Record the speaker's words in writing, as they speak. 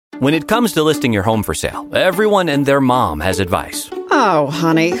When it comes to listing your home for sale, everyone and their mom has advice. Oh,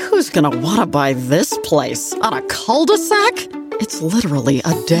 honey, who's going to want to buy this place? On a cul-de-sac? It's literally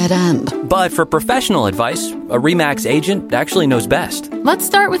a dead end. But for professional advice, a RE/MAX agent actually knows best. Let's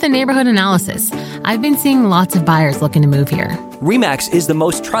start with a neighborhood analysis. I've been seeing lots of buyers looking to move here. RE/MAX is the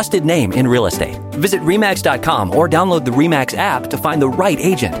most trusted name in real estate. Visit RE/MAX.com or download the RE/MAX app to find the right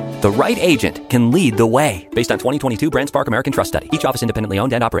agent. The right agent can lead the way. Based on 2022 BrandSpark American Trust Study. Each office independently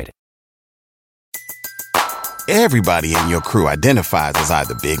owned and operated. Everybody in your crew identifies as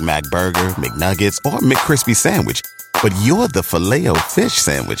either Big Mac Burger, McNuggets, or McCrispy Sandwich. But you're the Filet-O-Fish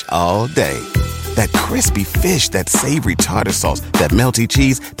Sandwich all day. That crispy fish, that savory tartar sauce, that melty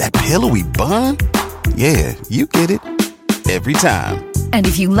cheese, that pillowy bun. Yeah, you get it. Every time. And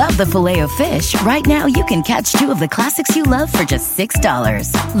if you love the Filet-O-Fish, right now you can catch two of the classics you love for just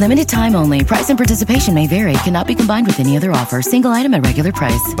 $6. Limited time only. Price and participation may vary. Cannot be combined with any other offer. Single item at regular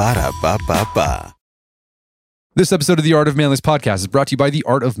price. Ba-da-ba-ba-ba. This episode of the Art of Manliness podcast is brought to you by the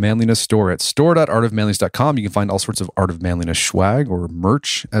Art of Manliness store. At store.artofmanliness.com, you can find all sorts of Art of Manliness swag, or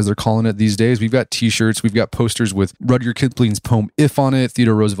merch, as they're calling it these days. We've got t-shirts. We've got posters with Rudyard Kipling's poem If on it,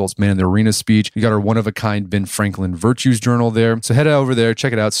 Theodore Roosevelt's Man in the Arena speech. We got our one-of-a-kind Ben Franklin Virtues Journal there. So head over there,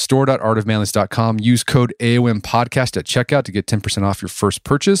 check it out, store.artofmanliness.com. Use code AOM podcast at checkout to get 10% off your first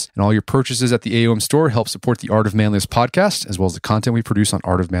purchase. And all your purchases at the AOM store help support the Art of Manliness podcast, as well as the content we produce on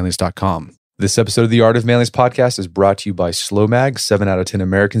artofmanliness.com. This episode of the Art of Manliness podcast is brought to you by Slow Mag. 7 out of 10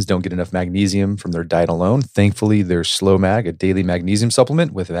 Americans don't get enough magnesium from their diet alone. Thankfully, there's Slow Mag, a daily magnesium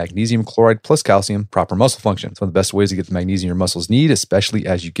supplement with magnesium chloride plus calcium, proper muscle function. It's one of the best ways to get the magnesium your muscles need, especially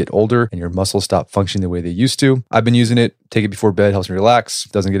as you get older and your muscles stop functioning the way they used to. I've been using it. Take it before bed, helps me relax,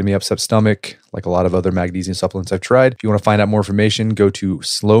 doesn't get me upset stomach, like a lot of other magnesium supplements I've tried. If you want to find out more information, go to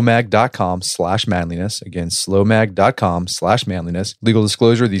slowmag.com/manliness. Again, slowmag.com/manliness. Legal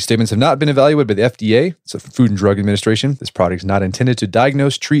disclosure, these statements have not been evaluated by the FDA. It's the Food and Drug Administration. This product is not intended to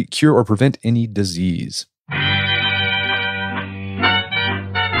diagnose, treat, cure, or prevent any disease.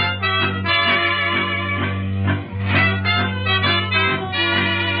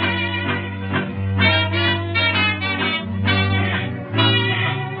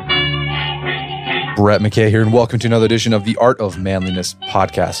 Brett McKay here, and welcome to another edition of the Art of Manliness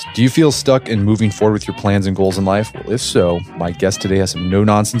podcast. Do you feel stuck in moving forward with your plans and goals in life? Well, if so, my guest today has some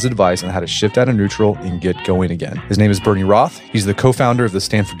no-nonsense advice on how to shift out of neutral and get going again. His name is Bernie Roth. He's the co-founder of the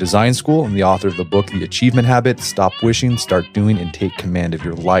Stanford Design School and the author of the book, The Achievement Habit, Stop Wishing, Start Doing, and Take Command of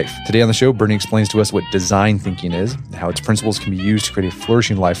Your Life. Today on the show, Bernie explains to us what design thinking is and how its principles can be used to create a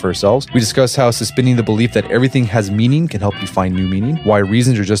flourishing life for ourselves. We discuss how suspending the belief that everything has meaning can help you find new meaning, why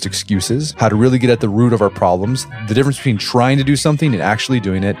reasons are just excuses, how to really get at the root of our problems, the difference between trying to do something and actually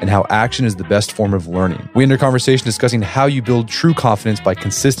doing it, and how action is the best form of learning. We end our conversation discussing how you build true confidence by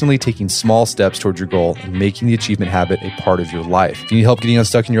consistently taking small steps towards your goal and making the achievement habit a part of your life. If you need help getting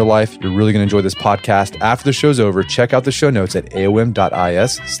unstuck in your life, you're really going to enjoy this podcast. After the show's over, check out the show notes at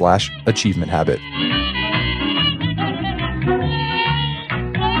aom.is/achievement habit.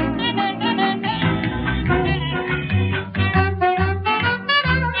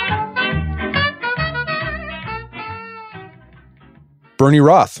 Bernie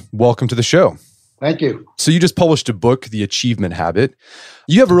Roth, welcome to the show. Thank you. So you just published a book, The Achievement Habit.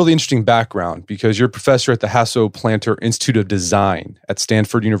 You have a really interesting background because you're a professor at the Hasso-Plattner Institute of Design at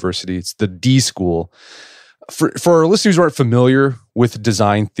Stanford University. It's the D School. For our listeners who aren't familiar with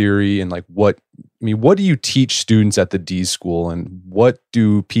design theory and like what do you teach students at the D School, and what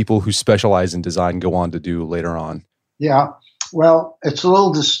do people who specialize in design go on to do later on? Yeah, well, it's a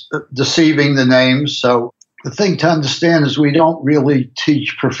little deceiving, the names. So the thing to understand is we don't really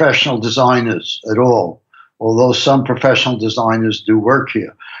teach professional designers at all, although some professional designers do work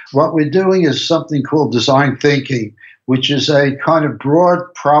here. What we're doing is something called design thinking, which is a kind of broad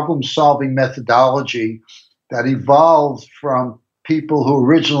problem-solving methodology that evolved from people who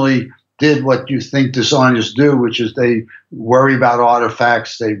originally did what you think designers do, which is they worry about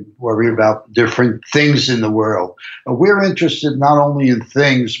artifacts, they worry about different things in the world. We're interested not only in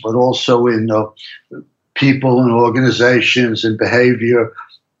things, but also in people and organizations and behavior.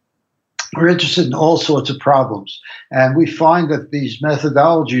 We're interested in all sorts of problems. And we find that these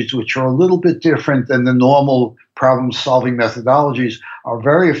methodologies, which are a little bit different than the normal problem-solving methodologies, are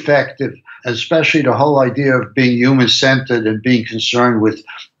very effective, especially the whole idea of being human-centered and being concerned with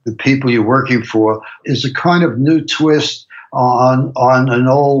the people you're working for is a kind of new twist on an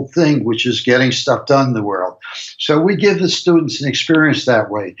old thing, which is getting stuff done in the world. So we give the students an experience that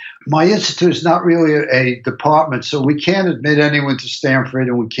way. My institute is not really a department, so we can't admit anyone to Stanford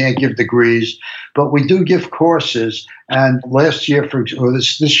and we can't give degrees, but we do give courses. And this year, for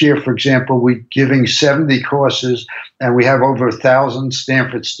example, we're giving 70 courses, and we have over 1,000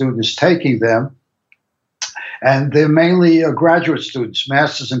 Stanford students taking them. And they're mainly graduate students,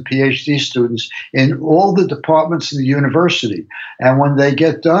 master's and PhD students in all the departments in the university. And when they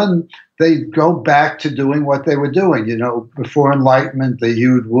get done, they go back to doing what they were doing. Before Enlightenment, they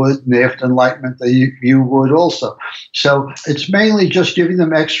hewed wood, and after Enlightenment, they hew wood also. So it's mainly just giving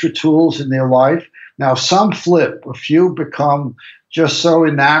them extra tools in their life. Now, some flip. A few become just so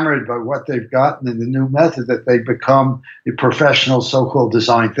enamored by what they've gotten in the new method that they become the professional so-called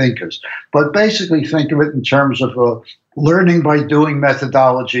design thinkers. But basically think of it in terms of a learning by doing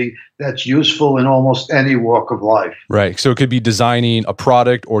methodology that's useful in almost any walk of life. Right. So it could be designing a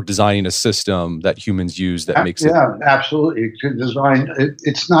product or designing a system that humans use that makes it. Yeah, absolutely. It could design.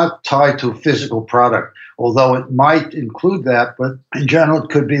 It's not tied to a physical product, although it might include that. But in general, it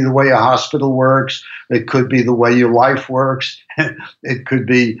could be the way a hospital works. It could be the way your life works. It could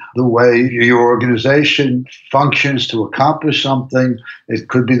be the way your organization functions to accomplish something. It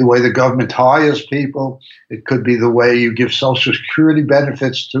could be the way the government hires people. It could be the way you give Social Security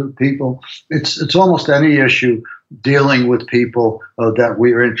benefits to people. It's almost any issue dealing with people that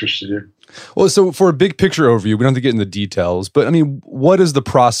we are interested in. Well, so for a big picture overview, we don't have to get into the details, but I mean, what is the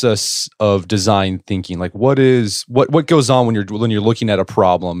process of design thinking? Like, what goes on when you're looking at a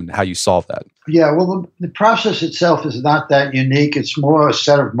problem and how you solve that? Yeah, well, the process itself is not that unique. It's more a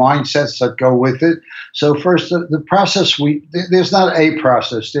set of mindsets that go with it. So first, the process, there's not a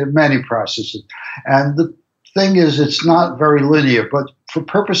process. There are many processes. And the thing is, it's not very linear, but for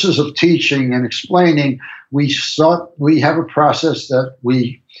purposes of teaching and explaining, we have a process that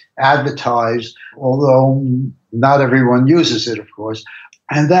we advertise, although not everyone uses it, of course.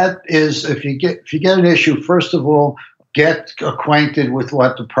 And that is, if you get an issue, first of all, get acquainted with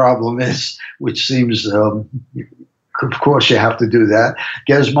what the problem is, which seems, of course, you have to do that.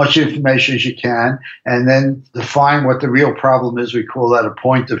 Get as much information as you can, and then define what the real problem is. We call that a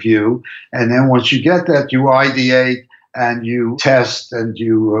point of view. And then once you get that, you ideate and you test and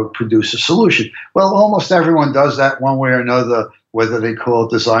you produce a solution. Well, almost everyone does that one way or another, whether they call it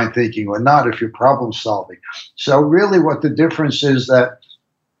design thinking or not, if you're problem solving. So really what the difference is that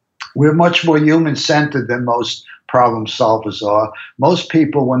we're much more human-centered than most problem solvers are. Most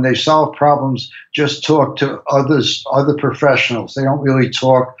people, when they solve problems, just talk to other professionals. They don't really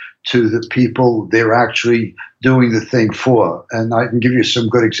talk to the people they're actually doing the thing for. And I can give you some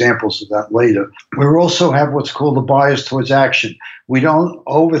good examples of that later. We also have what's called a bias towards action. We don't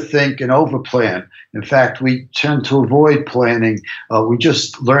overthink and overplan. In fact, we tend to avoid planning. We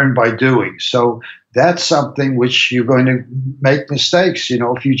just learn by doing. So that's something which you're going to make mistakes.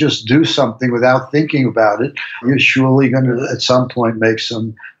 If you just do something without thinking about it, you're surely going to at some point make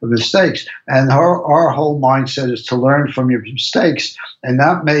some mistakes. And our whole mindset is to learn from your mistakes. And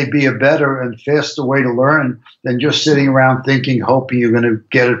that may be a better and faster way to learn than just sitting around thinking, hoping you're going to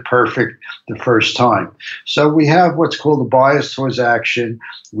get it perfect the first time. So we have what's called a bias towards action.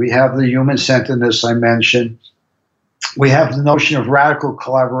 We have the human-centeredness I mentioned. We have the notion of radical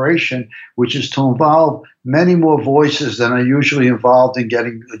collaboration, which is to involve many more voices than are usually involved in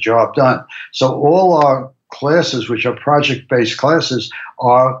getting the job done. So all our classes, which are project-based classes,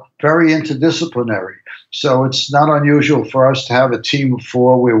 are very interdisciplinary. So it's not unusual for us to have a team of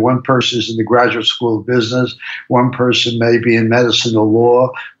 4 where one person is in the Graduate School of Business, one person may be in medicine or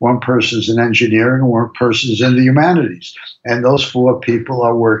law, one person is in engineering, one person is in the humanities. And those 4 people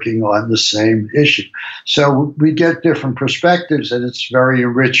are working on the same issue. So we get different perspectives, and it's very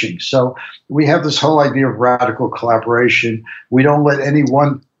enriching. So we have this whole idea of radical collaboration. We don't let any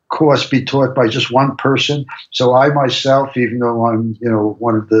one course be taught by just one person. So I myself, even though I'm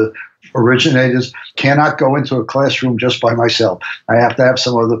one of the originators, cannot go into a classroom just by myself. I have to have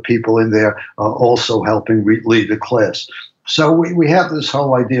some other people in there also helping lead the class. So we have this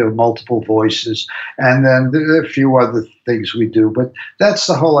whole idea of multiple voices, and then there are a few other things we do. But that's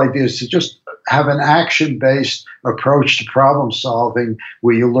the whole idea, is to just have an action-based approach to problem solving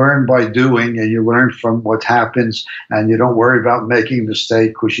where you learn by doing and you learn from what happens and you don't worry about making a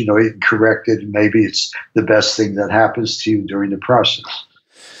mistake because you can correct it and maybe it's the best thing that happens to you during the process.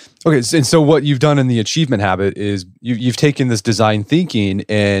 Okay, and so what you've done in the achievement habit is you've taken this design thinking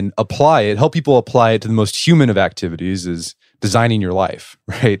and help people apply it to the most human of activities, is designing your life,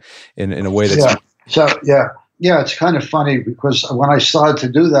 right? In a way that's... Yeah. So, yeah. Yeah, it's kind of funny because when I started to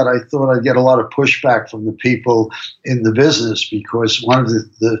do that, I thought I'd get a lot of pushback from the people in the business because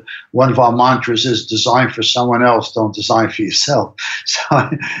one of our mantras is design for someone else, don't design for yourself.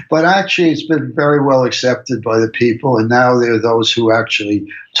 So, but actually, it's been very well accepted by the people, and now there are those who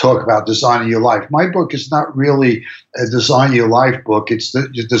actually talk about designing your life. My book is not really a design your life book; it's the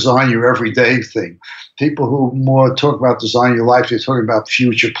design your everyday thing. People who more talk about designing your life, they're talking about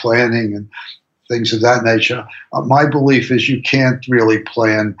future planning and things of that nature. My belief is you can't really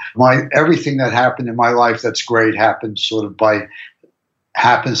plan. Everything that happened in my life that's great happened sort of by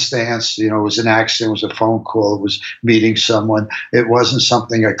happenstance. It was an accident, it was a phone call, it was meeting someone. It wasn't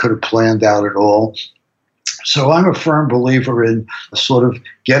something I could have planned out at all. So I'm a firm believer in sort of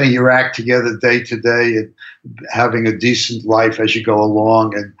getting your act together day to day and having a decent life as you go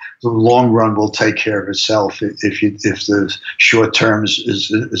along, and the long run will take care of itself if the short term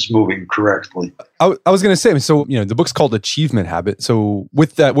is moving correctly. I was going to say, so the book's called Achievement Habit. So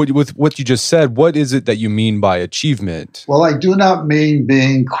with that, with what you just said, what is it that you mean by achievement? Well, I do not mean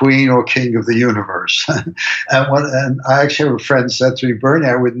being queen or king of the universe. and I actually have a friend said to me, Bernie,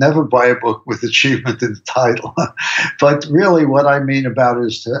 I would never buy a book with achievement in the title. But really, what I mean about it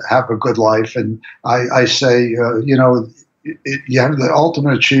is to have a good life. And I say, you have the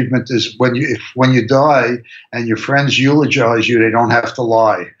ultimate achievement is when you die and your friends eulogize you, they don't have to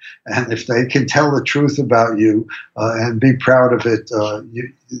lie. And if they can tell the truth about you and be proud of it,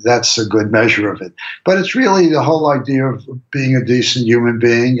 that's a good measure of it. But it's really the whole idea of being a decent human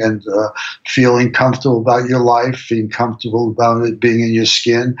being and feeling comfortable about your life, feeling comfortable about it being in your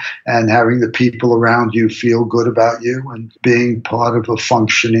skin, and having the people around you feel good about you and being part of a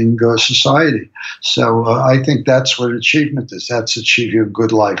functioning society. So I think that's what achievement is. That's achieving a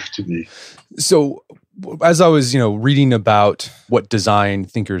good life to me. So as I was, reading about what design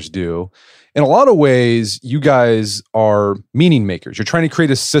thinkers do, in a lot of ways, you guys are meaning makers. You're trying to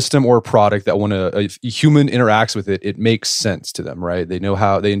create a system or a product that when a human interacts with it, it makes sense to them, right? They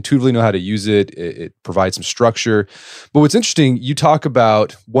intuitively know how to use it. It provides some structure. But what's interesting, you talk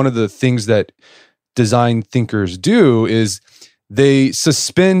about one of the things that design thinkers do is they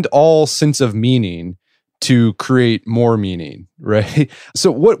suspend all sense of meaning to create more meaning, right?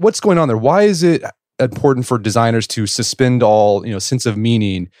 So what's going on there? Why is it important for designers to suspend all sense of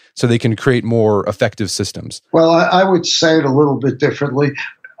meaning so they can create more effective systems? Well, I would say it a little bit differently.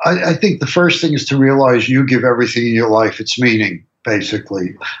 I think the first thing is to realize you give everything in your life its meaning.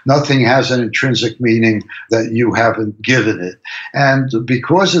 Basically, nothing has an intrinsic meaning that you haven't given it. And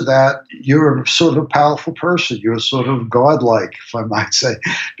because of that, you're sort of a powerful person. You're sort of godlike, if I might say,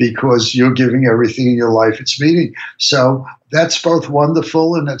 because you're giving everything in your life its meaning. So that's both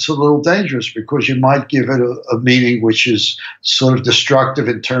wonderful and it's a little dangerous because you might give it a meaning which is sort of destructive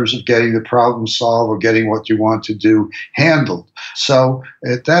in terms of getting the problem solved or getting what you want to do handled. So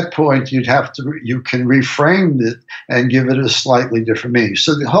at that point, you can reframe it and give it a slightly different meaning.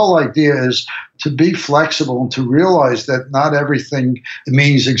 So the whole idea is to be flexible and to realize that not everything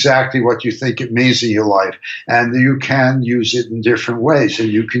means exactly what you think it means in your life. And you can use it in different ways and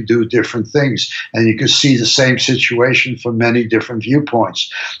you can do different things and you can see the same situation from many different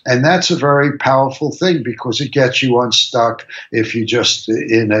viewpoints. And that's a very powerful thing because it gets you unstuck if you're just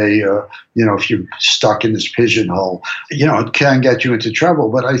if you're stuck in this pigeonhole. It can get you into trouble.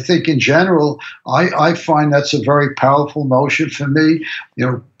 But I think in general, I find that's a very powerful notion for me.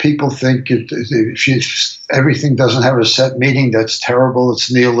 People think if everything doesn't have a set meaning, that's terrible,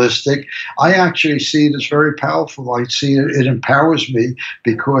 it's nihilistic. I actually see it as very powerful. I see it empowers me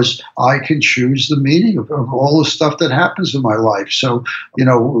because I can choose the meaning of all the stuff that happens in my life. So,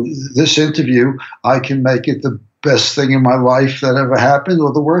 this interview, I can make it the best thing in my life that ever happened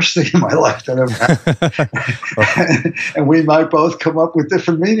or the worst thing in my life that ever happened. And we might both come up with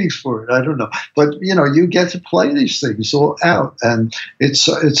different meanings for it. I don't know. But, you get to play these things all out. And it's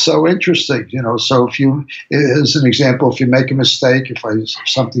so interesting, So if you, as an example, if you make a mistake, if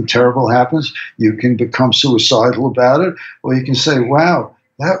something terrible happens, you can become suicidal about it. Or you can say, wow,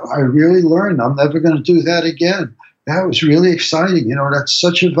 I really learned. I'm never going to do that again. That was really exciting. That's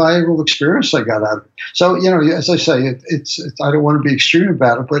such a valuable experience I got out of it. So, as I say, it's I don't want to be extreme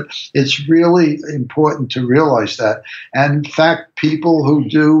about it, but it's really important to realize that. And in fact, people who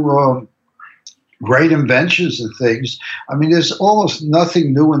do great inventions and things, there's almost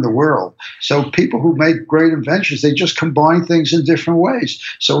nothing new in the world. So people who make great inventions, they just combine things in different ways.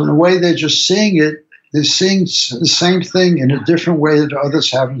 So in a way, they're just seeing it they're seeing the same thing in a different way that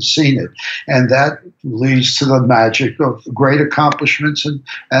others haven't seen it. And that leads to the magic of great accomplishments and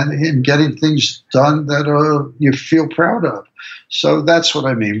in getting things done that you feel proud of. So that's what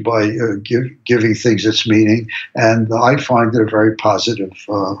I mean by giving things its meaning. And I find it a very positive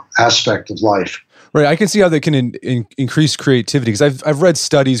aspect of life. Right. I can see how they can increase creativity, because I've read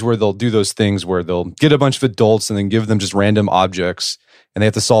studies where they'll do those things where they'll get a bunch of adults and then give them just random objects and they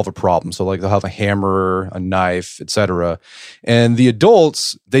have to solve a problem. So like they'll have a hammer, a knife, etc. And the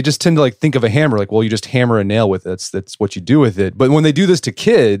adults, they just tend to like think of a hammer like, well, you just hammer a nail with it. That's what you do with it. But when they do this to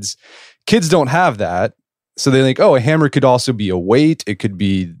kids don't have that. So they think, oh, a hammer could also be a weight. It could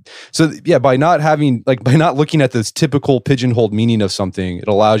be, so yeah, by not looking at this typical pigeonholed meaning of something, it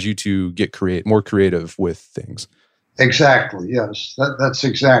allows you to get more creative with things. Exactly. Yes, that's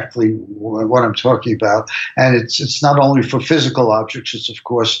exactly what I'm talking about. And it's not only for physical objects; it's of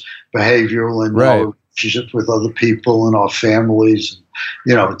course behavioral and relationships with other people and our families.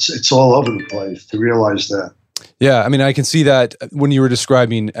 It's all over the place to realize that. Yeah, I mean, I can see that when you were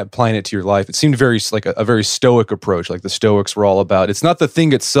describing applying it to your life, it seemed very like a very stoic approach. Like the Stoics were all about, it's not the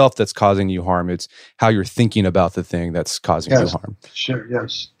thing itself that's causing you harm, it's how you're thinking about the thing that's causing you harm. Sure,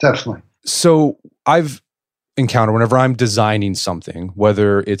 yes, definitely. So I've encountered, whenever I'm designing something,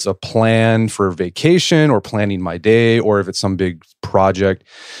 whether it's a plan for a vacation or planning my day, or if it's some big project,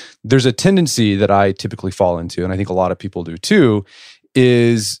 there's a tendency that I typically fall into, and I think a lot of people do too,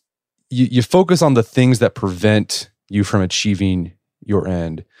 is you focus on the things that prevent you from achieving your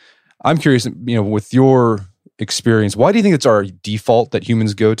end. I'm curious, with your experience, why do you think it's our default that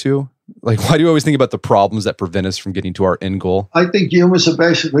humans go to? Like, why do you always think about the problems that prevent us from getting to our end goal? I think humans are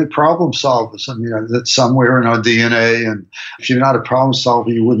basically problem solvers. I mean, that's somewhere in our DNA. And if you're not a problem solver,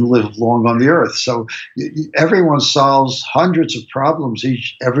 you wouldn't live long on the earth. So everyone solves hundreds of problems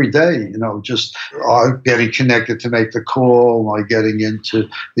every day. Just getting connected to make the call, my getting into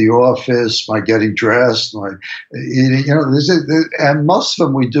the office, my getting dressed, my eating. And most of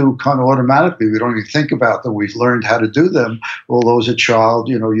them we do kind of automatically. We don't even think about them. We've learned how to do them. Although as a child,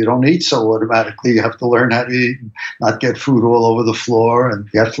 you don't eat so automatically. You have to learn how to eat and not get food all over the floor, and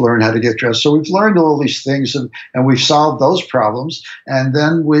you have to learn how to get dressed. So we've learned all these things, and we've solved those problems. And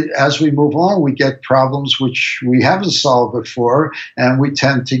then as we move on, we get problems which we haven't solved before, and we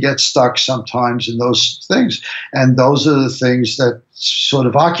tend to get stuck sometimes in those things. And those are the things that sort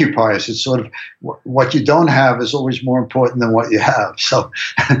of occupy us. It's sort of what you don't have is always more important than what you have. So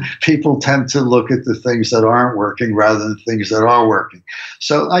people tend to look at the things that aren't working rather than things that are working.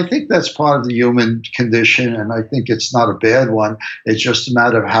 So I think that's part of the human condition, and I think it's not a bad one. It's just a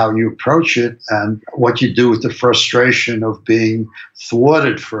matter of how you approach it and what you do with the frustration of being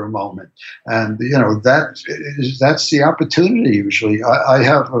thwarted for a moment. And, that's the opportunity usually. I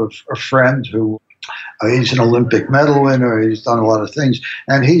have a friend who, he's an Olympic medal winner. He's done a lot of things,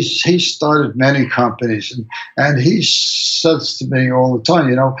 and he's started many companies. And he says to me all the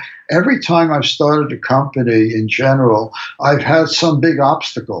time, every time I've started a company in general, I've had some big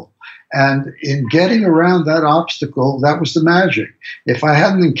obstacle. And in getting around that obstacle, that was the magic. If I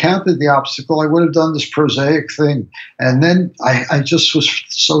hadn't encountered the obstacle, I would have done this prosaic thing. And then I just was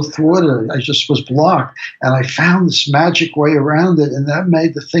so thwarted. I just was blocked. And I found this magic way around it. And that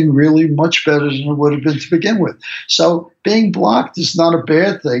made the thing really much better than it would have been to begin with. So being blocked is not a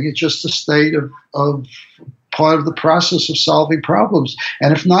bad thing. It's just a state of part of the process of solving problems.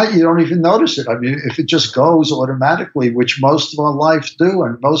 And if not, you don't even notice it. I mean, if it just goes automatically, which most of our life do,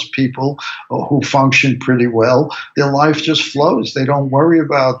 and most people who function pretty well, their life just flows. They don't worry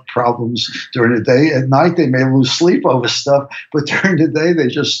about problems during the day. At night, they may lose sleep over stuff, but during the day, they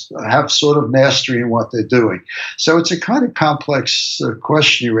just have sort of mastery in what they're doing. So it's a kind of complex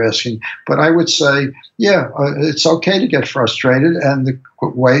question you're asking, but I would say, it's okay to get frustrated, and the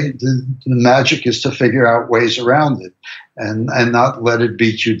magic is to figure out ways around it and not let it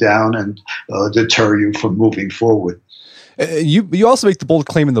beat you down and deter you from moving forward. You also make the bold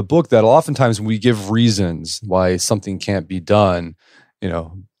claim in the book that oftentimes when we give reasons why something can't be done,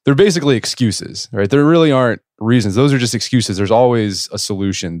 they're basically excuses, right? There really aren't reasons. Those are just excuses. There's always a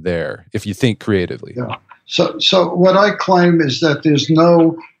solution there if you think creatively. Yeah. So what I claim is that there's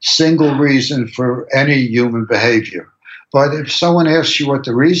no single reason for any human behavior. But if someone asks you what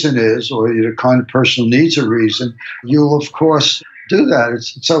the reason is, or you're the kind of person who needs a reason, you'll, of course, do that.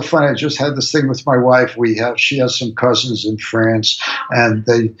 It's so funny. I just had this thing with my wife. She has some cousins in France, and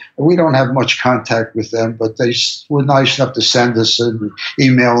we don't have much contact with them, but they were nice enough to send us an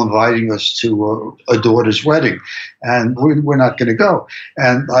email inviting us to a daughter's wedding, and we're not going to go.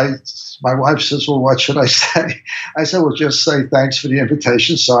 And my wife says, well, what should I say? I said, well, just say thanks for the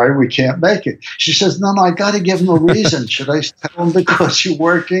invitation. Sorry, we can't make it. She says, no, I got to give them a reason. Should I tell them because you're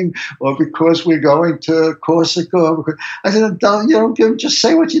working or because we're going to Corsica? I said, don't give them, just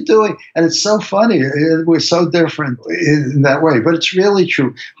say what you're doing. And it's so funny. We're so different in that way. But it's really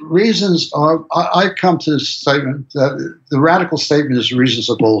true. Reasons are, I come to the statement that the radical statement is reasons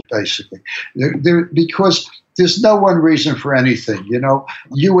are bull, basically. Because there's no one reason for anything.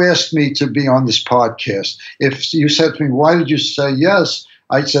 You asked me to be on this podcast. If you said to me, why did you say yes?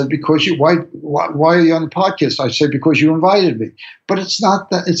 I said, because why are you on the podcast? I said, because you invited me. But it's not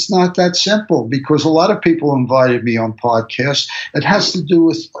that simple, because a lot of people invited me on podcasts. It has to do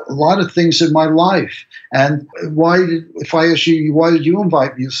with a lot of things in my life. And if I ask you, why did you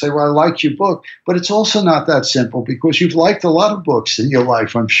invite me? You say, well, I liked your book. But it's also not that simple, because you've liked a lot of books in your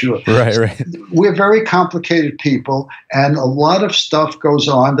life, I'm sure. Right. We're very complicated people, and a lot of stuff goes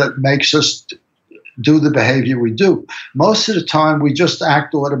on that makes us do the behavior we do. Most of the time, we just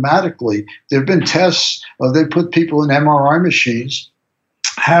act automatically. There have been tests, they put people in MRI machines,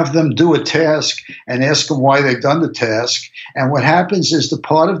 have them do a task, and ask them why they've done the task. And what happens is the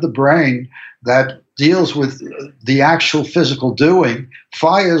part of the brain that deals with the actual physical doing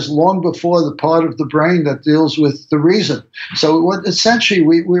fires long before the part of the brain that deals with the reason. So essentially,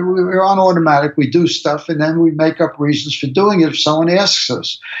 we're on automatic. We do stuff, and then we make up reasons for doing it if someone asks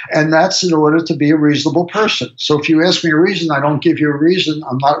us. And that's in order to be a reasonable person. So if you ask me a reason, I don't give you a reason,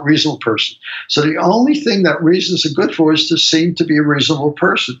 I'm not a reasonable person. So the only thing that reasons are good for is to seem to be a reasonable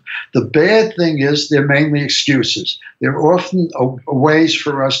person. The bad thing is they're mainly excuses. They're often ways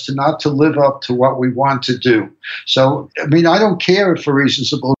for us to live up to what we want to do. So, I don't care if a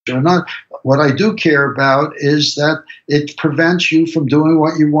reason's a bullshit or not. What I do care about is that it prevents you from doing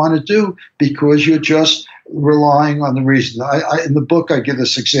what you want to do because you're just relying on the reason. In the book, I give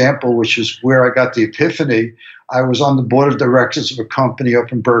this example, which is where I got the epiphany. I was on the board of directors of a company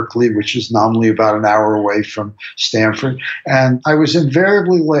up in Berkeley, which is nominally about an hour away from Stanford. And I was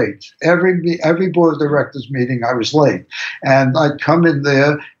invariably late. Every board of directors meeting, I was late. And I'd come in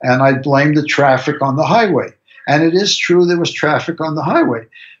there and I'd blame the traffic on the highway. And it is true there was traffic on the highway.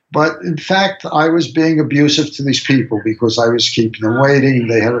 But in fact, I was being abusive to these people because I was keeping them waiting.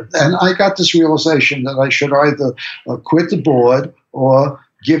 And I got this realization that I should either quit the board or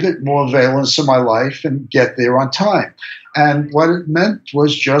give it more valence in my life and get there on time. And what it meant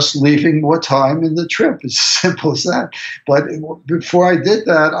was just leaving more time in the trip. It's as simple as that. But before I did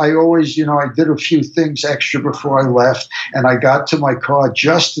that, I always, I did a few things extra before I left. And I got to my car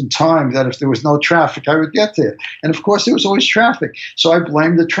just in time that if there was no traffic, I would get there. And of course, there was always traffic. So I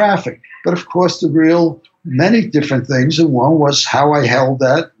blamed the traffic. But of course, many different things. And one was how I held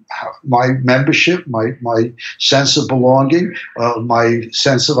that. My membership, my sense of belonging, my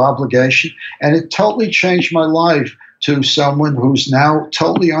sense of obligation. And it totally changed my life to someone who's now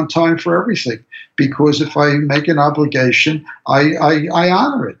totally on time for everything. Because if I make an obligation, I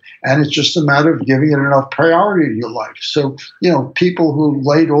honor it. And it's just a matter of giving it enough priority in your life. So, people who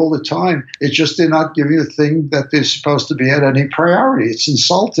late all the time, it's just they're not giving the thing that they're supposed to be at any priority. It's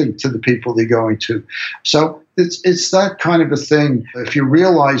insulting to the people they're going to. So it's that kind of a thing. If you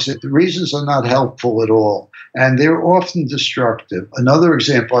realize that the reasons are not helpful at all, and they're often destructive. Another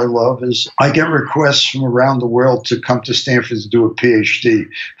example I love is I get requests from around the world to come to Stanford to do a PhD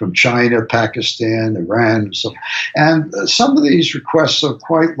from China, Pakistan, Iran, and so. And some of these requests are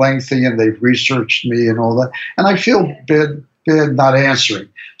quite lengthy, and they've researched me and all that. And I feel bad not answering.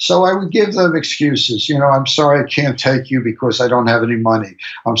 So I would give them excuses. I'm sorry I can't take you because I don't have any money.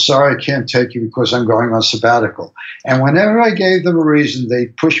 I'm sorry I can't take you because I'm going on sabbatical. And whenever I gave them a reason, they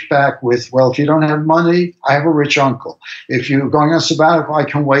push back with, well, if you don't have money, I have a rich uncle. If you're going on sabbatical, I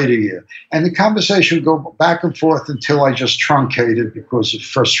can wait a year. And the conversation would go back and forth until I just truncated because of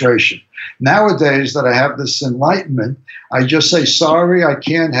frustration. Nowadays that I have this enlightenment, I just say, sorry, I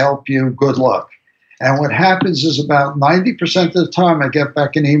can't help you. Good luck. And what happens is about 90% of the time I get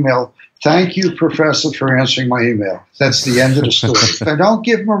back an email, thank you, Professor, for answering my email. That's the end of the story. If I don't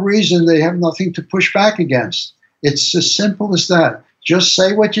give them a reason, they have nothing to push back against. It's as simple as that. Just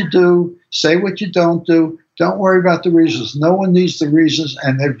say what you do, say what you don't do. Don't worry about the reasons. No one needs the reasons,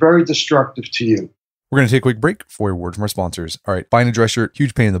 and they're very destructive to you. We're going to take a quick break for a word from our sponsors. All right, buying a dress shirt,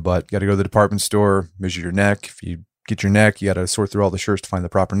 huge pain in the butt. Got to go to the department store, measure your neck. If you get your neck. You got to sort through all the shirts to find the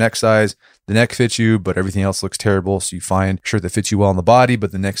proper neck size. The neck fits you, but everything else looks terrible. So you find a shirt that fits you well on the body,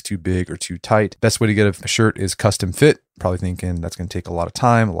 but the neck's too big or too tight. Best way to get a shirt is custom fit. Probably thinking that's going to take a lot of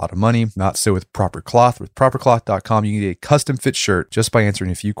time, a lot of money. Not so with Proper Cloth. With propercloth.com, you can get a custom fit shirt just by answering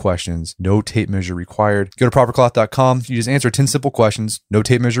a few questions. No tape measure required. Go to propercloth.com. You just answer 10 simple questions. No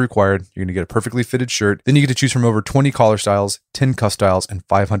tape measure required. You're going to get a perfectly fitted shirt. Then you get to choose from over 20 collar styles, 10 cuff styles, and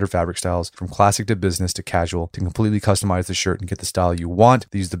 500 fabric styles. From classic to business to casual, to completely customize the shirt and get the style you want.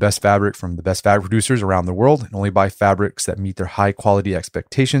 They use the best fabric from the best fabric producers around the world and only buy fabrics that meet their high quality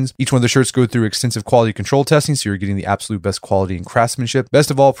expectations. Each one of the shirts go through extensive quality control testing, so you're getting the absolute best quality and craftsmanship.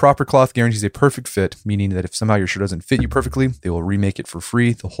 Best of all, Proper Cloth guarantees a perfect fit, meaning that if somehow your shirt doesn't fit you perfectly, they will remake it for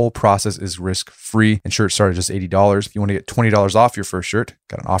free. The whole process is risk-free, and shirts start at just $80. If you want to get $20 off your first shirt,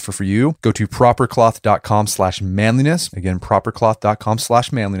 got an offer for you. Go to propercloth.com/manliness. Again,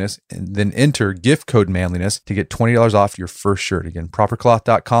 propercloth.com/manliness, and then enter gift code manliness to get $20 off your first shirt. Again,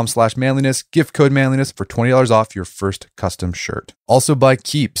 propercloth.com/manliness, gift code manliness for $20 off your first custom shirt. Also by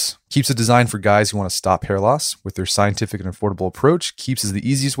Keeps. Keeps is designed for guys who want to stop hair loss. With their scientific and affordable approach, Keeps is the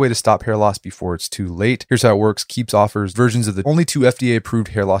easiest way to stop hair loss before it's too late. Here's how it works. Keeps offers versions of the only 2 FDA-approved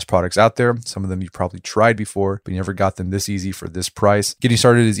hair loss products out there. Some of them you've probably tried before, but you never got them this easy for this price. Getting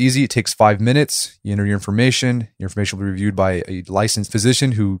started is easy. It takes 5 minutes. You enter your information. Your information will be reviewed by a licensed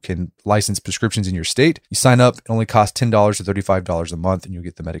physician who can license prescriptions in your state. You sign up. It only costs $10 to $35 a month, and you'll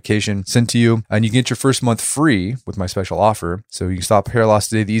get the medication sent to you. And you can get your first month free with my special offer. So you can stop hair loss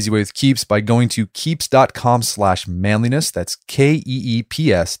today the easy way with Keeps by going to keeps.com/manliness. That's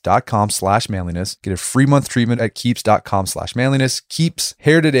KEEPS.com/manliness. Get a free month treatment at keeps.com/manliness. Keeps,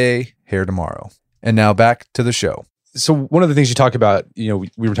 hair today, hair tomorrow. And now back to the show. So one of the things you talk about, we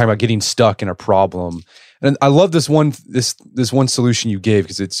were talking about getting stuck in a problem. And I love this one solution you gave,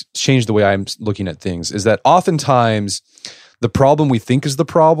 because it's changed the way I'm looking at things, is that oftentimes the problem we think is the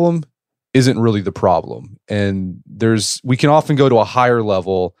problem isn't really the problem. And we can often go to a higher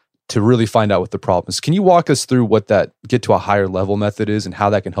level to really find out what the problem is. Can you walk us through what that get to a higher level method is and how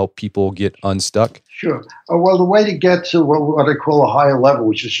that can help people get unstuck? Sure. Well, the way to get to what I call a higher level,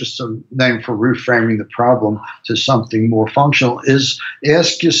 which is just a name for reframing the problem to something more functional, is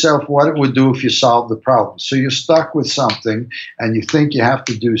ask yourself what it would do if you solved the problem. So you're stuck with something and you think you have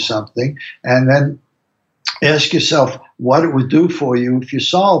to do something, and then ask yourself what it would do for you if you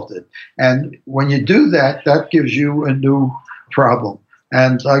solved it. And when you do that, that gives you a new problem.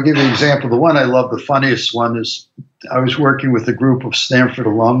 And I'll give you an example. The one I love, the funniest one, is I was working with a group of Stanford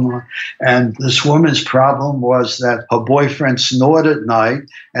alumni, and this woman's problem was that her boyfriend snored at night,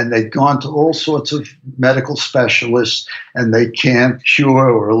 and they'd gone to all sorts of medical specialists, and they can't cure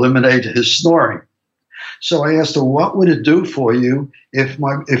or eliminate his snoring. So I asked her, what would it do for you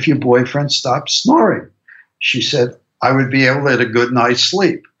if your boyfriend stopped snoring? She said, I would be able to get a good night's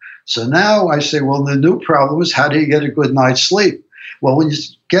sleep. So now I say, well, the new problem is, how do you get a good night's sleep? Well, when you're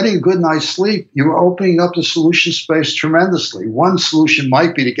getting a good night's sleep, you're opening up the solution space tremendously. One solution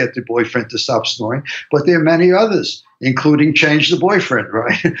might be to get the boyfriend to stop snoring, but there are many others, including change the boyfriend,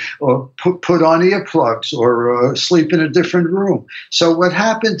 right? Or put on earplugs, or sleep in a different room. So what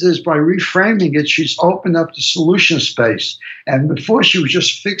happened is, by reframing it, she's opened up the solution space. And before, she was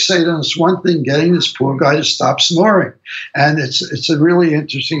just fixated on this one thing, getting this poor guy to stop snoring. And it's a really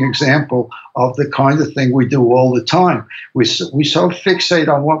interesting example of the kind of thing we do all the time. We so fixate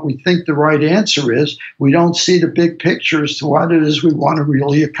on what we think the right answer is, we don't see the big picture as to what it is we want to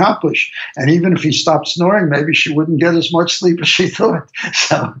really accomplish. And even if he stopped snoring, maybe she wouldn't get as much sleep as she thought.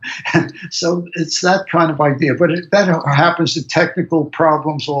 So it's that kind of idea. But that happens in technical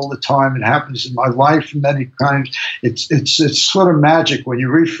problems all the time. It happens in my life many times. It's sort of magic. When you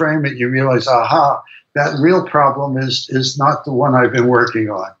reframe it, you realize, aha, that real problem is not the one I've been working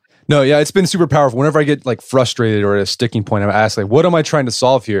on. No, yeah, it's been super powerful. Whenever I get frustrated or at a sticking point, I ask, what am I trying to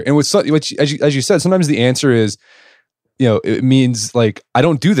solve here? And which, as you said, sometimes the answer is, it means I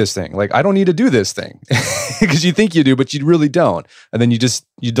don't do this thing. I don't need to do this thing because you think you do, but you really don't. And then you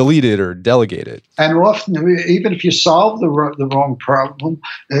delete it or delegate it. And often, even if you solve the wrong problem,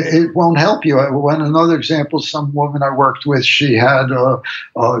 it won't help you. One another example, some woman I worked with, she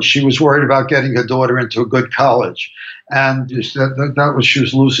was worried about getting her daughter into a good college. And she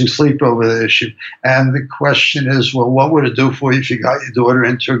was losing sleep over the issue. And the question is, well, what would it do for you if you got your daughter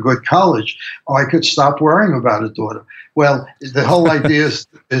into a good college? Oh, I could stop worrying about her daughter. Well, the whole idea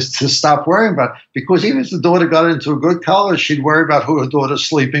is to stop worrying about it. Because even if the daughter got into a good college, she'd worry about who her daughter's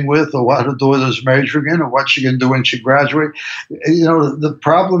sleeping with or what her daughter's majoring in or what she can do when she graduates. The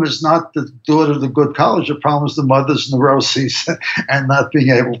problem is not the daughter of the good college. The problem is the mother's neuroses and not being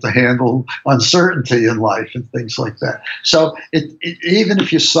able to handle uncertainty in life and things like that. So even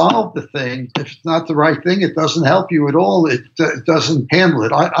if you solve the thing, if it's not the right thing, it doesn't help you at all. It doesn't handle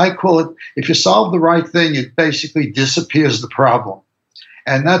it. I call it, if you solve the right thing, it basically disappears the problem.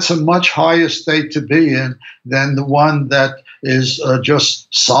 And that's a much higher state to be in than the one that is just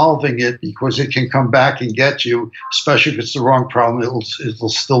solving it because it can come back and get you, especially if it's the wrong problem, it'll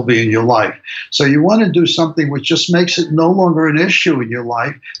still be in your life. So you want to do something which just makes it no longer an issue in your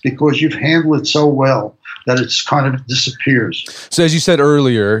life because you've handled it so well that it's kind of disappears. So as you said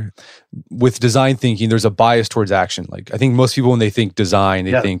earlier, with design thinking, there's a bias towards action. Like I think most people, when they think design,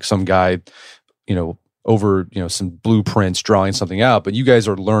 they think some guy, over some blueprints drawing something out, but you guys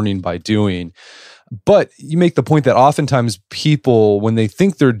are learning by doing. But you make the point that oftentimes people, when they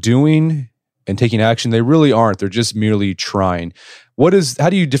think they're doing and taking action, they really aren't. They're just merely trying. How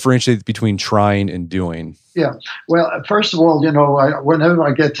do you differentiate between trying and doing? Yeah. Well, first of all, whenever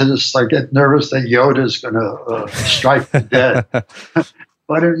I get to this, I get nervous that Yoda is going to strike me dead.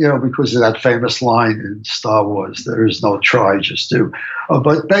 But, because of that famous line in Star Wars, there is no try, just do.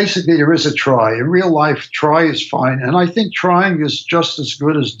 But basically, there is a try. In real life, try is fine. And I think trying is just as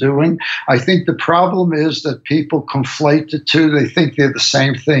good as doing. I think the problem is that people conflate the two. They think they're the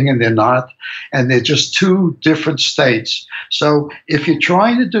same thing, and they're not. And they're just two different states. So if you're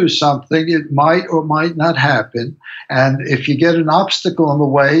trying to do something, it might or might not happen. And if you get an obstacle in the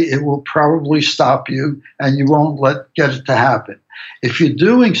way, it will probably stop you, and you won't get it to happen. If you're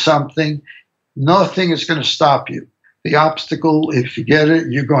doing something, nothing is going to stop you. The obstacle, if you get it,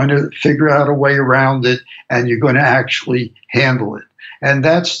 you're going to figure out a way around it, and you're going to actually handle it. And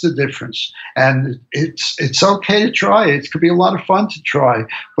that's the difference. And it's okay to try. It could be a lot of fun to try,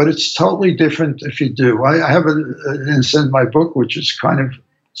 but it's totally different if you do. I have an incident in my book which is kind of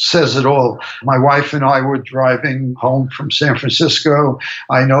says it all. My wife and I were driving home from San Francisco.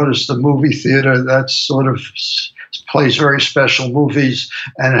 I noticed a movie theater that sort of plays very special movies,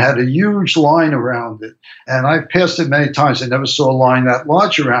 and it had a huge line around it. And I passed it many times. I never saw a line that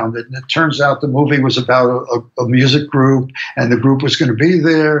large around it. And it turns out the movie was about a music group, and the group was going to be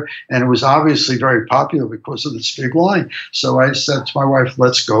there. And it was obviously very popular because of this big line. So I said to my wife,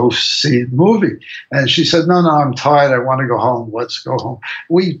 let's go see the movie. And she said, no, I'm tired. I want to go home. Let's go home.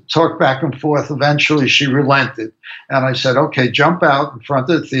 We talked back and forth. Eventually, she relented. And I said, okay, jump out in front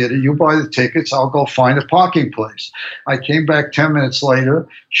of the theater. You buy the tickets. I'll go find a parking place. I came back 10 minutes later.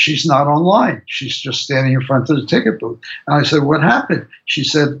 She's not online. She's just standing in front of the ticket booth. And I said, what happened? She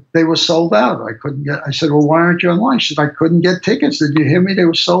said, they were sold out. I said, well, why aren't you online? She said, I couldn't get tickets. Did you hear me? They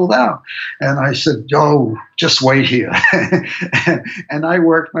were sold out. And I said, oh, just wait here. And I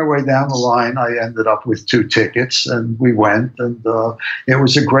worked my way down the line. I ended up with 2 tickets, and we went. And it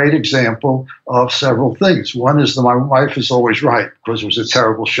was a great example of several things. One is that my wife is always right because it was a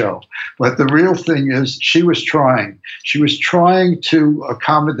terrible show. But the real thing is she was trying. She was trying to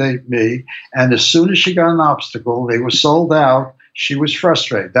accommodate me. And as soon as she got an obstacle, they were sold out. She was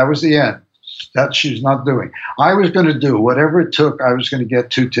frustrated. That was the end. That she's not doing. I was going to do whatever it took. I was going to get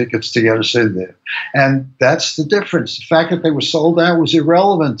 2 tickets to get us in there. And that's the difference. The fact that they were sold out was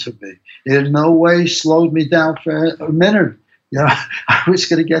irrelevant to me. It in no way slowed me down for a minute. I was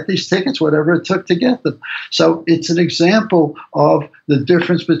going to get these tickets, whatever it took to get them. So it's an example of the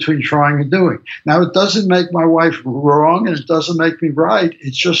difference between trying and doing. Now, it doesn't make my wife wrong, and it doesn't make me right.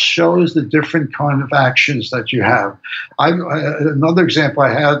 It just shows the different kind of actions that you have. Another example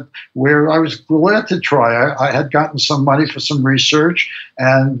I had where I was glad to try. I had gotten some money for some research,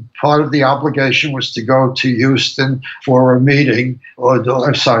 and part of the obligation was to go to Houston for a meeting,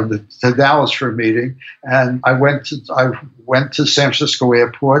 to Dallas for a meeting. And I went to San Francisco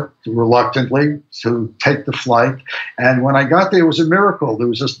Airport reluctantly to take the flight. And when I got there, it was a miracle. There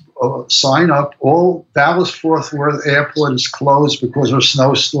was just a sign up, all Dallas-Fort Worth Airport is closed because of a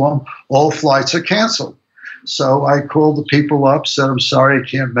snowstorm. All flights are canceled. So I called the people up, said, I'm sorry, I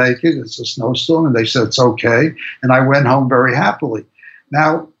can't make it. It's a snowstorm. And they said, it's okay. And I went home very happily.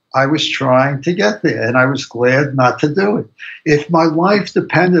 Now, I was trying to get there, and I was glad not to do it. If my life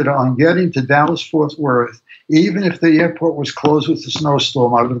depended on getting to Dallas-Fort Worth, even if the airport was closed with the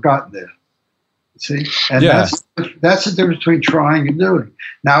snowstorm, I would have gotten there. See? And that's the difference between trying and doing.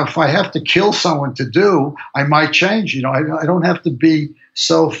 Now, if I have to kill someone to do, I might change. I don't have to be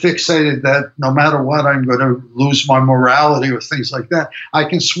so fixated that no matter what, I'm going to lose my morality or things like that. I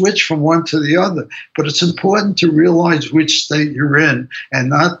can switch from one to the other, but it's important to realize which state you're in and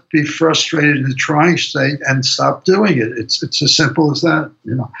not be frustrated in the trying state and stop doing it. It's as simple as that.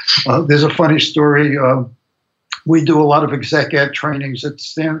 There's a funny story. We do a lot of exec ed trainings at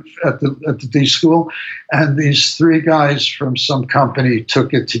the D school, and these three guys from some company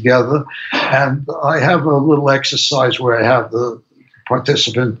took it together. And I have a little exercise where I have the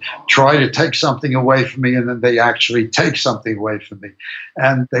participant try to take something away from me, and then they actually take something away from me.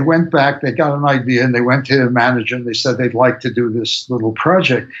 And they went back, they got an idea, and they went to the manager and they said they'd like to do this little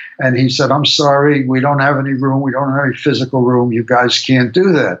project. And he said, I'm sorry, we don't have any room, we don't have any physical room, you guys can't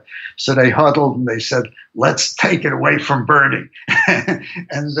do that. So they huddled and they said, let's take it away from Bernie.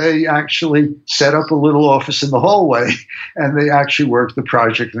 And they actually set up a little office in the hallway, and they actually worked the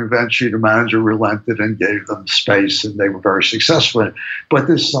project, and eventually the manager relented and gave them space, and they were very successful in it. But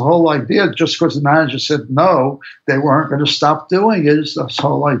this whole idea, just because the manager said no, they weren't going to stop doing it. It's this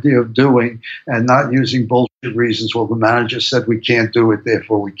whole idea of doing and not using bullshit reasons. Well, the manager said we can't do it,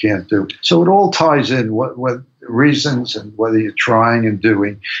 therefore we can't do it. So it all ties in, what reasons and whether you're trying and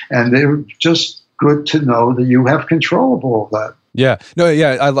doing. And they're just good to know that you have control of all that. Yeah. No,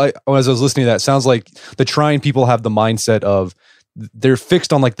 yeah. I like, as I was listening to that, it sounds like the trying people have the mindset of they're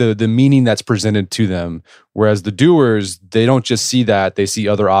fixed on like the meaning that's presented to them. Whereas the doers, they don't just see that, they see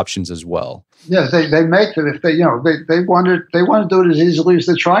other options as well. Yeah, they make it if they want to do it as easily as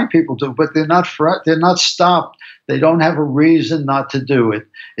the trying people do, but they're not stopped. They don't have a reason not to do it.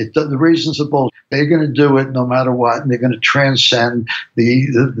 The reasons are bullshit. They're going to do it no matter what, and they're going to transcend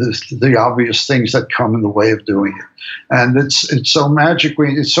the obvious things that come in the way of doing it. And it's so magical.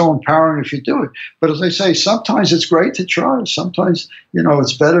 It's so empowering if you do it. But as I say, sometimes it's great to try. Sometimes,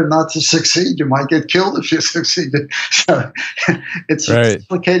 it's better not to succeed. You might get killed if you succeed. So it's a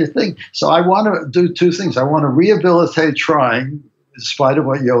complicated thing. So I want to do two things. I want to rehabilitate trying. In spite of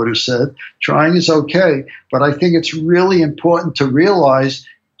what Yoda said, trying is okay, but I think it's really important to realize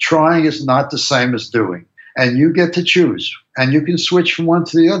trying is not the same as doing. And you get to choose. And you can switch from one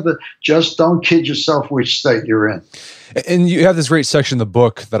to the other. Just don't kid yourself which state you're in. And you have this great section in the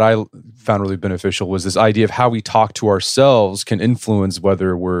book that I found really beneficial, was this idea of how we talk to ourselves can influence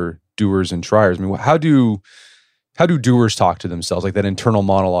whether we're doers and triers. I mean, how do doers talk to themselves, like that internal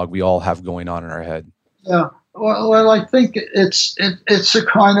monologue we all have going on in our head? Yeah. Well, I think it's a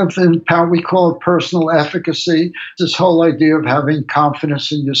kind of how we call it personal efficacy. This whole idea of having confidence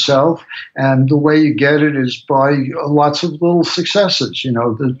in yourself, and the way you get it is by lots of little successes.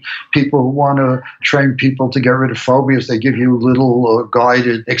 The people who want to train people to get rid of phobias, they give you little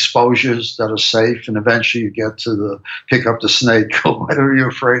guided exposures that are safe, and eventually you get to pick up the snake or whatever you're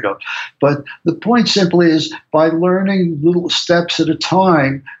afraid of. But the point simply is, by learning little steps at a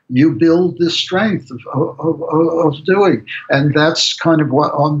time, you build this strength of doing. And that's kind of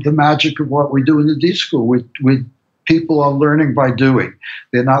what the magic of what we do in the D School. People are learning by doing.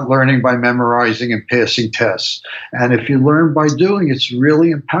 They're not learning by memorizing and passing tests. And if you learn by doing, it's really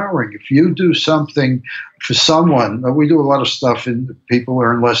empowering. If you do something for someone, we do a lot of stuff, and people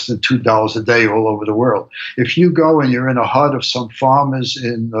earn less than $2 a day all over the world. If you go and you're in a hut of some farmers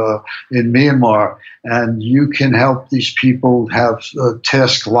in Myanmar, and you can help these people have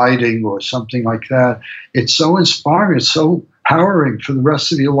task lighting or something like that, it's so inspiring. It's so empowering for the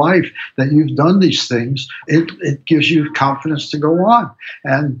rest of your life that you've done these things. It gives you confidence to go on.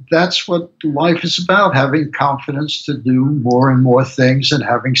 And that's what life is about, having confidence to do more and more things and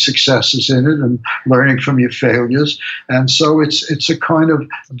having successes in it and learning from your failures. And so it's a kind of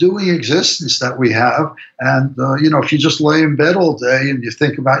doing existence that we have. And, if you just lay in bed all day and you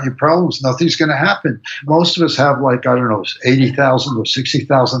think about your problems, nothing's going to happen. Most of us have 80,000 or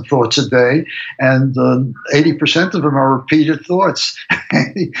 60,000 thoughts a day, and 80% of them are repeated thoughts.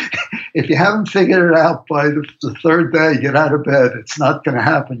 If you haven't figured it out by the third day, get out of bed. It's not going to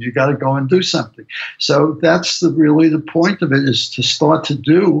happen. You got to go and do something. So that's really the point of it, is to start to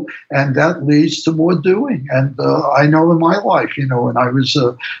do, and that leads to more doing. And I know in my life, when I was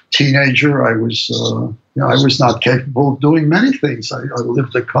a teenager, I was not capable of doing many things. I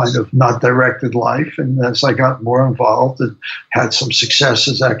lived a kind of not directed life, and as I got more involved and had some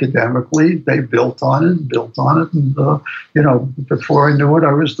successes academically, they built on it, and before I knew it,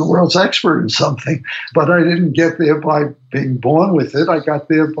 I was the world's expert in something. But I didn't get there by being born with it. I got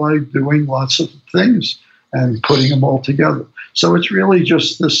there by doing lots of things and putting them all together. So it's really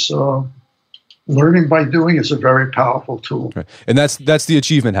just this learning by doing is a very powerful tool. Right. And that's the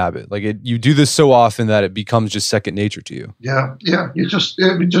achievement habit. Like you do this so often that it becomes just second nature to you. Yeah.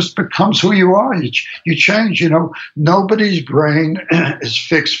 It just becomes who you are. You change. Nobody's brain is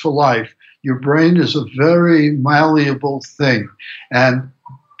fixed for life. Your brain is a very malleable thing, and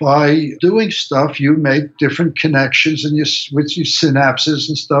by doing stuff, you make different connections with your synapses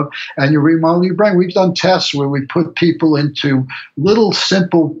and stuff, and you remodel your brain. We've done tests where we put people into little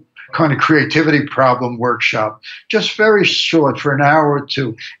simple kind of creativity problem workshop, just very short for an hour or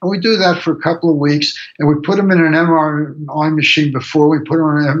two. And we do that for a couple of weeks, and we put them in an MRI machine before, we put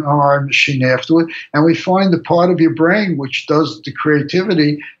them in an MRI machine afterward, and we find the part of your brain which does the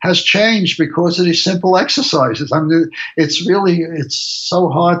creativity has changed because of these simple exercises. I mean, it's so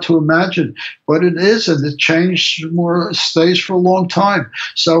hard to imagine, but it is, and it stays for a long time.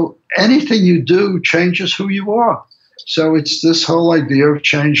 So anything you do changes who you are. So it's this whole idea of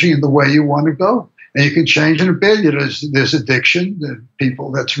changing in the way you want to go. And you can change in a bit. There's addiction,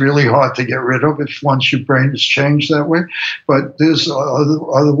 people that's really hard to get rid of if once your brain is changed that way. But there's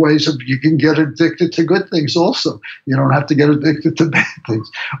other ways you can get addicted to good things also. You don't have to get addicted to bad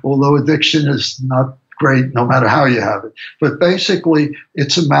things, although addiction is not great no matter how you have it. But basically,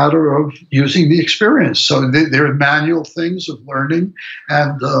 it's a matter of using the experience. So there are manual things of learning.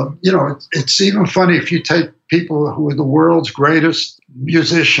 And, it's even funny if you take people who are the world's greatest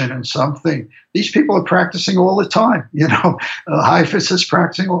musician in something. These people are practicing all the time. Heifetz is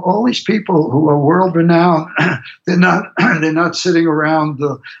practicing. All these people who are world renowned, they're not sitting around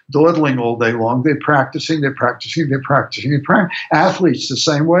dawdling all day long. They're practicing. Athletes the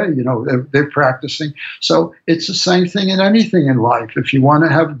same way. They're practicing. So it's the same thing in anything in life. If you want to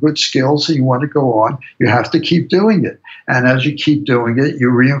have good skills and you want to go on, you have to keep doing it. And as you keep doing it, you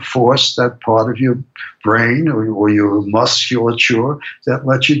reinforce that part of your brain or your musculature that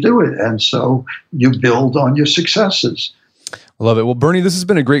lets you do it. And so you build on your successes. I love it. Well, Bernie, this has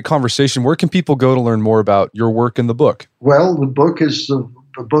been a great conversation. Where can people go to learn more about your work in the book? Well, the book is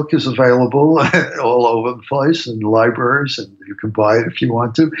available all over the place in libraries, and you can buy it if you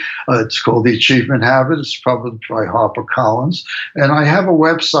want to. It's called The Achievement Habit. It's published by HarperCollins. And I have a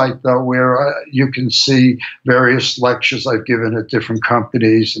website, though, where you can see various lectures I've given at different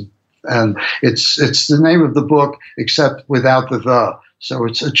companies. And it's the name of the book, except without the. So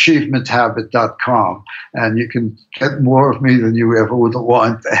it's achievementhabit.com. And you can get more of me than you ever would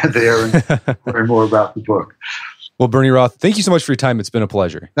want there and learn more about the book. Well, Bernie Roth, thank you so much for your time. It's been a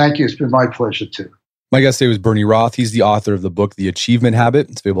pleasure. Thank you. It's been my pleasure, too. My guest today was Bernie Roth. He's the author of the book, The Achievement Habit.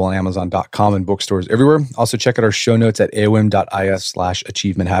 It's available on Amazon.com and bookstores everywhere. Also, check out our show notes at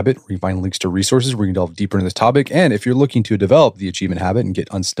aom.is/achievement habit, where you can find links to resources where you can delve deeper into this topic. And if you're looking to develop the achievement habit and get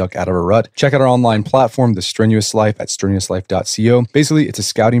unstuck out of a rut, check out our online platform, The Strenuous Life, at strenuouslife.co. Basically, it's a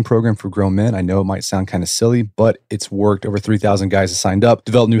scouting program for grown men. I know it might sound kind of silly, but it's worked. Over 3,000 guys have signed up,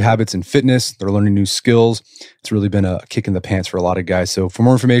 developed new habits in fitness. They're learning new skills. It's really been a kick in the pants for a lot of guys. So for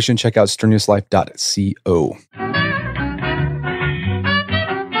more information, check out strenuouslife.co.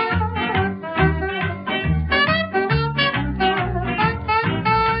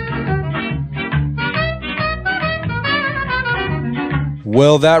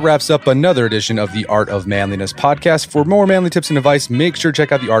 Well, that wraps up another edition of the Art of Manliness podcast. For more manly tips and advice, make sure to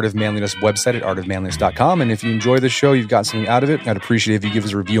check out the Art of Manliness website at artofmanliness.com. And if you enjoy the show, you've gotten something out of it, I'd appreciate it if you give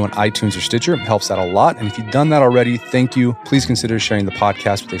us a review on iTunes or Stitcher. It helps out a lot. And if you've done that already, thank you. Please consider sharing the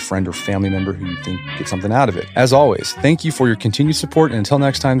podcast with a friend or family member who you think gets something out of it. As always, thank you for your continued support. And until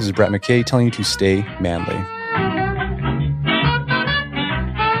next time, this is Brett McKay telling you to stay manly.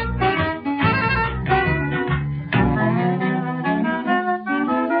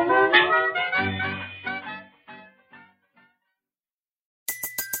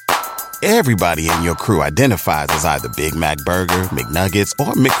 Everybody in your crew identifies as either Big Mac Burger, McNuggets,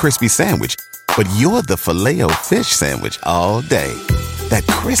 or McCrispy Sandwich. But you're the Filet-O-Fish Sandwich all day. That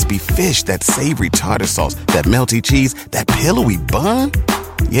crispy fish, that savory tartar sauce, that melty cheese, that pillowy bun.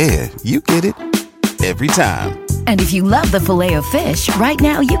 Yeah, you get it. Every time. And if you love the Filet-O-Fish, right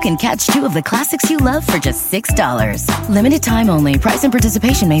now you can catch two of the classics you love for just $6. Limited time only. Price and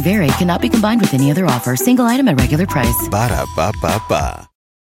participation may vary. Cannot be combined with any other offer. Single item at regular price. Ba-da-ba-ba-ba.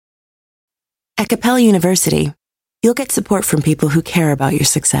 At Capella University, you'll get support from people who care about your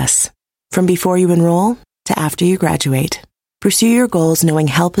success. From before you enroll to after you graduate, pursue your goals knowing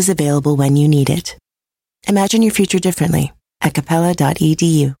help is available when you need it. Imagine your future differently at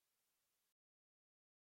capella.edu.